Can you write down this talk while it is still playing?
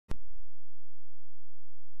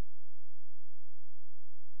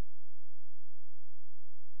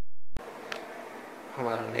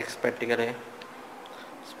हमारा next practical है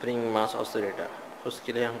spring mass oscillator.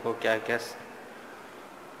 उसके लिए हमको क्या क्या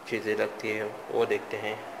चीज़ें लगती है वो देखते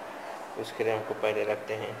हैं। उसके लिए हमको पहले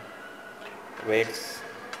लगते हैं वेट्स,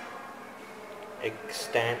 एक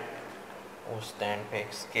स्टैंड, उस स्टैंड पे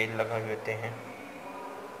एक स्केल लगा देते हैं।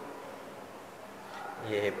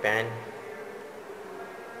 ये है पेन,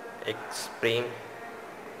 एक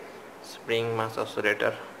स्प्रिंग मास ऑसिलेटर,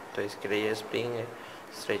 तो इसके लिए ये स्प्रिंग है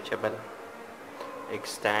स्ट्रेचेबल, एक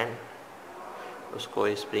स्टैंड,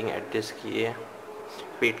 उसको स्प्रिंग एडजस्ट किए,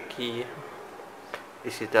 फिट किए।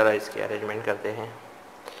 इसी तरह इसकी अरेंजमेंट करते हैं।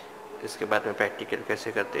 इसके बाद में प्रैक्टिकल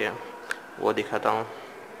कैसे करते हैं वो दिखाता हूँ।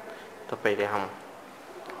 तो पहले हम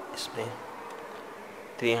इसमें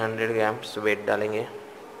 300 ग्राम्स वेट डालेंगे।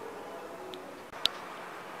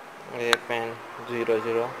 ये पेन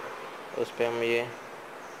 00, उस पर हम ये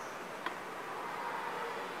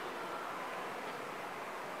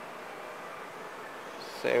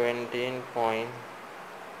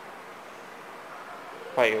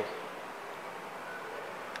 17.5।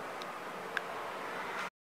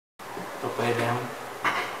 तो पहले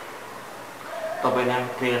हम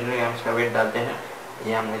 300 ग्राम्स का वेट डालते हैं।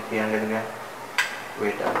 ये हमने 300 ग्राम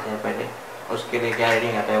वेट डालते हैं पहले। उसके लिए क्या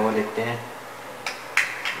रीडिंग आता है वो देखते हैं।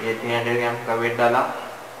 ये 300 ग्राम का वेट डाला,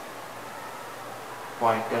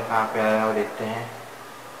 पॉइंटर कहाँ पे आया वो देखते हैं।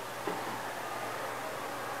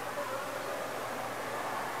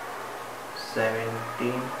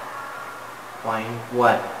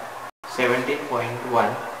 17.1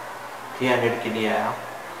 300 के लिए आया।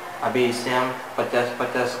 अभी इससे हम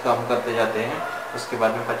 50-50 कम करते जाते हैं। उसके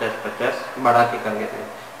बाद में 50-50 बढ़ा के कर लेते हैं।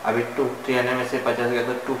 अभी 300 में से 50 गया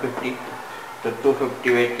तो 250, तो 250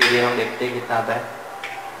 वेट के लिए हम देखते हैं कितना आता है।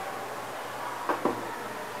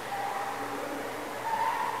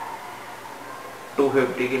 टू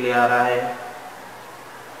 250 के लिए आ रहा है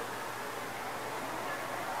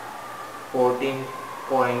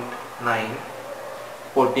 14.9।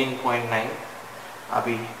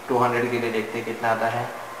 अभी 200 के लिए देखते हैं कितना आता है।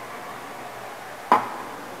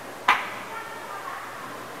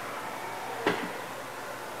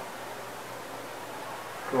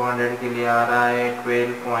 200 के लिए आ रहा है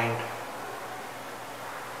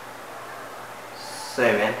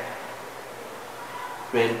 12.7।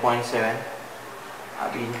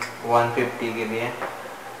 अभी 150 के लिए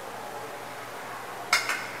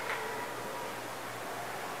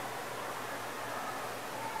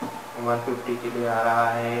 150 के लिए आ रहा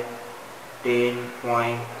है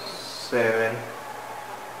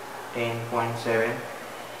 10.7।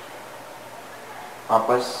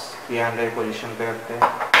 वापस 300 पोजीशन पे रखते हैं।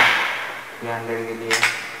 300 के लिए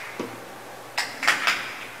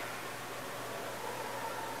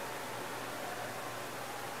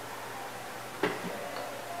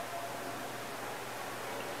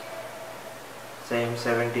सेम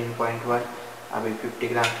 17.1। अभी 50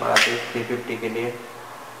 ग्राम बढ़ाते 350 के लिए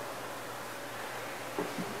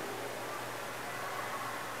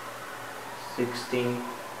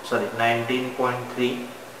 19.3।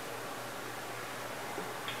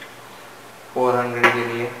 400 के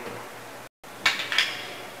लिए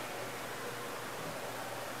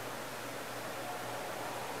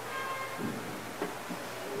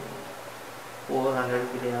 400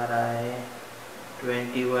 के लिए आ रहा है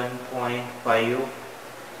 21.5।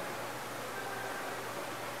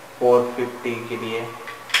 450 के लिए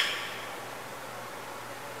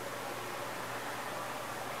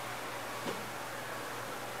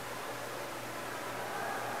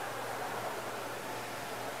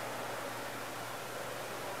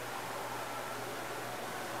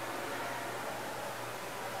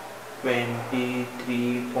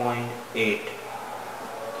 23.8।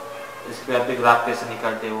 इसके बाद ग्राफ कैसे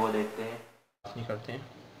निकालते हैं वो देखते हैं। निकालते हैं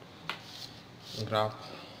ग्राफ।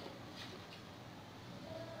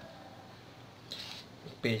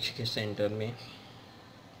 पेज के सेंटर में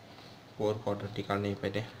 4 क्वाड्रेंट निकालने हैं।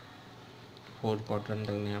 पहले 4 क्वाड्रेंट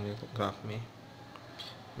लगने हमें ग्राफ में।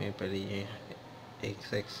 मैं पहले ये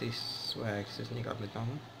एक्स एक्सिस वाई एक्सिस निकाल लेता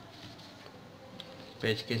हूँ।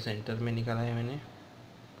 पेज के सेंटर में निकाला है मैंने।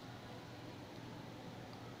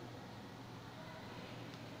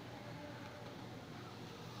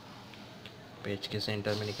 पेज के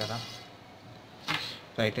सेंटर में निकाला।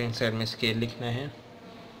 राइट हैंड साइड में स्केल लिखना है।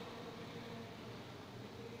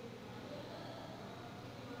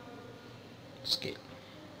 Scale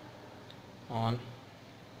on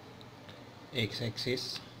x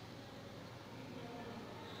axis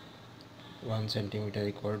 1 centimetre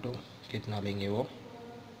equal to कितना लेंगे वो।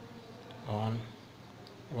 On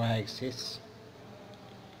Y axis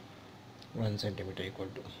 1 centimetre equal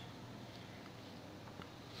to,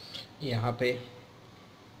 यहाँ पे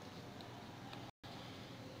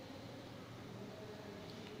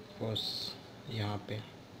फोर्स यहाँ पे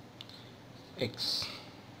x,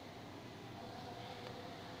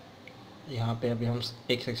 यहाँ पे अभी हम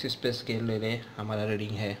x एक्सिस पे स्केल ले रहे हैं, हमारा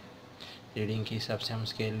रीडिंग है, रीडिंग के हिसाब से हम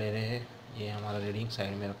स्केल ले रहे हैं। ये हमारा रीडिंग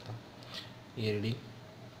साइड में रखता हूँ, ये रीडिंग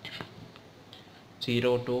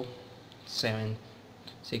 0 to 7,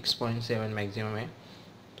 6.7 मैक्सिमम है,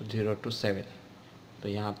 तो 0 to 7, तो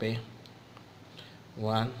यहाँ पे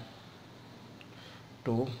 1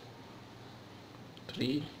 2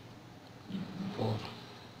 3 4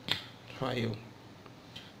 5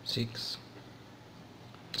 6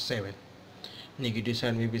 7। नेगेटिव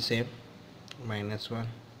साइड में भी सेम, -1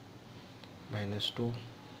 -2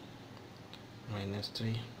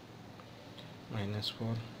 -3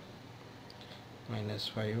 -4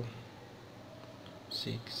 -5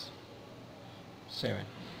 6 7।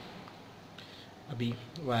 अभी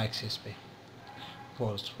वाई एक्सिस पे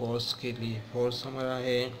फोर्स के लिए फोर्स हमारा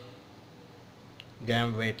है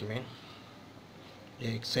ग्राम वेट में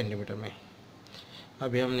 1 सेंटीमीटर में।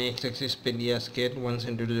 अभी हमने एक्स एक्सिस पे लिया scale 1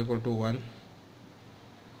 centimetre equal to 1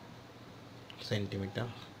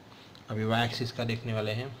 centimetre. अभी वाई एक्सिस का देखने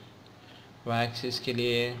वाले हैं। वाई एक्सिस के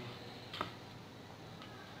लिए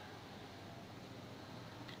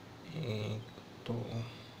 1 2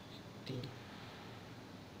 3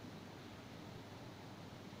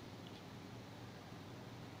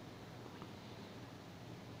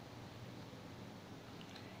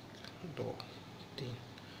 2 3।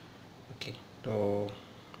 ओके, तो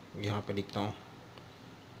यहाँ पे लिखता हूँ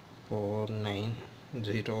 4 9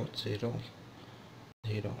 0 0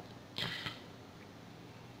 0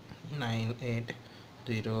 9 8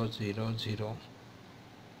 0 0 0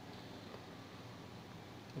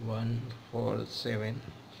 1 4 7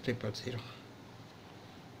 0 0।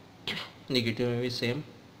 नेगेटिव में भी सेम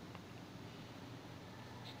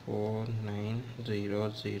 4 9 0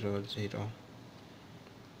 0 0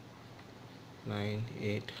 9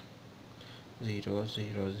 8 0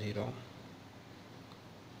 0 0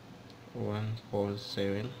 1 4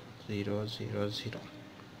 7 0 0 0।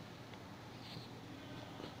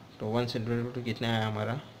 तो 1 सेंटीमीटर कितना है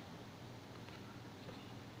हमारा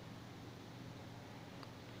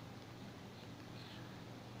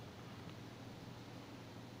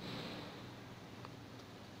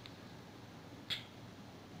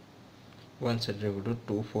 1 सेंटीमीटर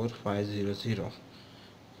 24500।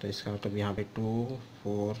 तो इसका मतलब यहाँ पे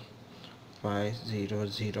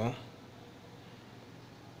 24500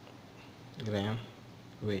 ग्राम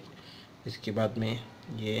वेट। इसके बाद में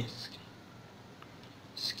ये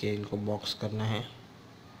स्केल को बॉक्स करना है,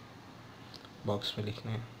 बॉक्स में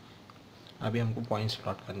लिखना है। अभी हमको पॉइंट्स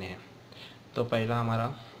प्लॉट करने हैं। तो पहला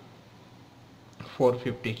हमारा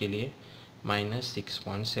 450 के लिए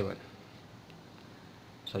 -6.7,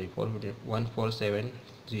 सॉरी 450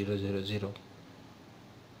 147000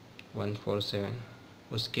 147,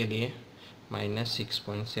 उसके लिए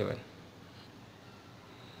 -6.7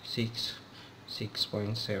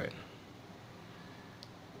 6.7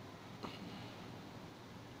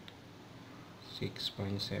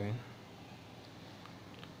 6.7।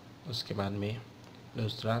 उसके बाद में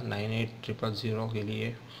दूसरा 98000 के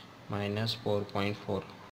लिए -4.4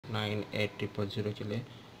 98000 के लिए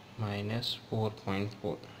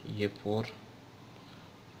 -4.4। ये 4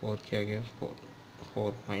 क्या गया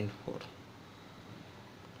 4.4।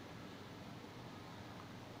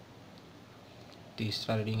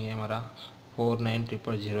 तीसरा रीडिंग है हमारा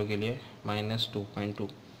 49000 के लिए -2.2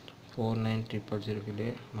 49000 के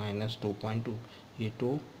लिए -2.2। ये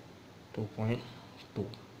 2.2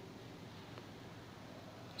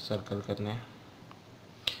 सर्कल करना है।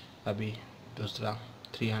 अभी दूसरा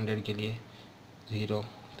 300 के लिए 0,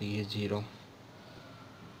 तो ये 0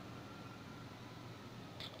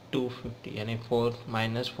 250 यानी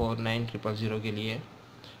 -49000 के लिए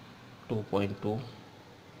 2.2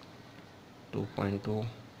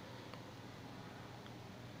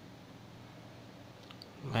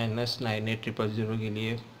 -98000 के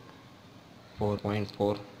लिए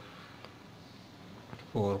 4.4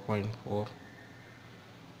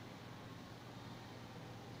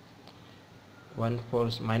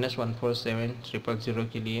 -14700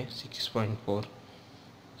 के लिए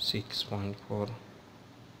 6.4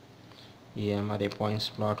 ये हमारे पॉइंट्स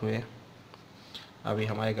प्लॉट हुए। अभी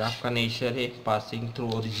हमारे ग्राफ का नेचर है पासिंग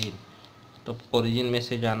थ्रू ओरिजिन, तो ओरिजिन में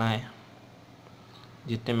से जाना है।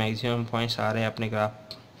 जितने मैक्सिमम पॉइंट्स आ रहे हैं अपने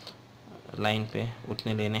ग्राफ लाइन पे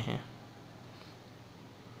उतने लेने हैं।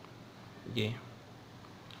 ये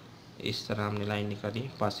इस तरह हमने लाइन निकाली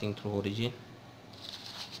पासिंग थ्रू ओरिजिन।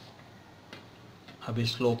 अभी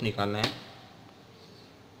स्लोप निकालना है।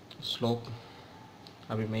 स्लोप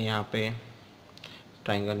अभी मैं यहाँ पे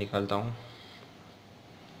ट्रायंगल निकालता हूँ।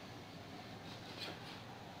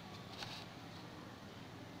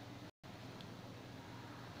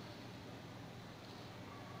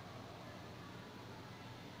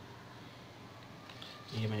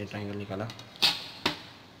 ये मैंने ट्रायंगल निकाला,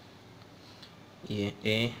 ये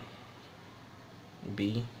A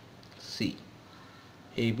B C,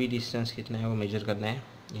 A B distance कितना है वो मेजर करना है।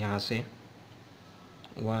 यहाँ से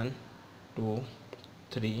 1 2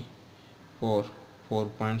 3 4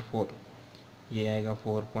 4.4, ये आएगा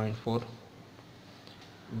 4.4।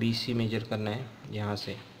 बी सी मेजर करना है यहाँ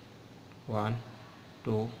से 1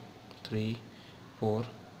 2 3 4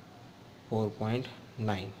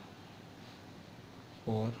 4.9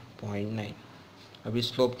 4.9। अभी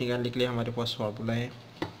स्लोप निकालने के लिए हमारे पास फार्मूला है,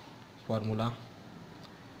 formula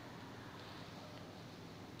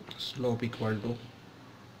slope equal to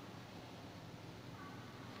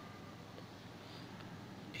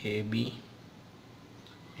A B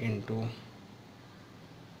into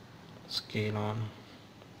scale on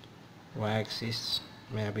Y axis.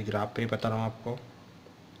 मैं अभी ग्राफ पे बता रहा हूँ आपको,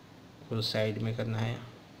 उस साइड में करना है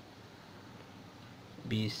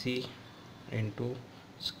B C into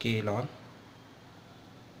scale on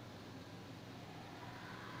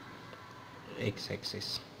x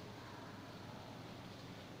axis.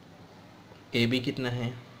 A B कितना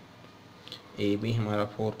है, ए बी हमारा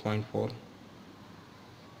 4.4,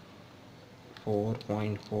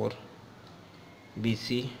 बी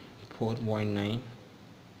सी 4.9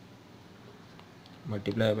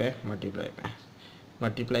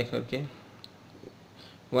 मल्टीप्लाई करके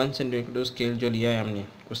 1 सेंटीमीटर स्केल जो लिया है हमने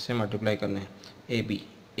उससे मल्टीप्लाई करना है। ए बी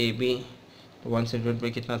 1 सेंटीमीटर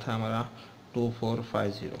पे कितना था हमारा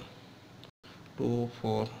 2450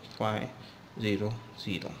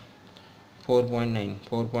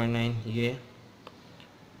 4.9 ये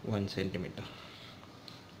 1 सेंटीमीटर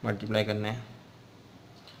मल्टीप्लाई करना है,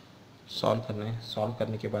 सॉल्व करना है। सॉल्व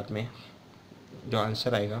करने के बाद में जो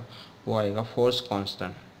आंसर आएगा वो आएगा फोर्स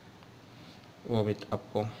कांस्टेंट। वो भी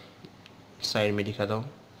आपको साइड में दिखा दो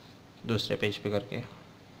दूसरे पेज पे करके।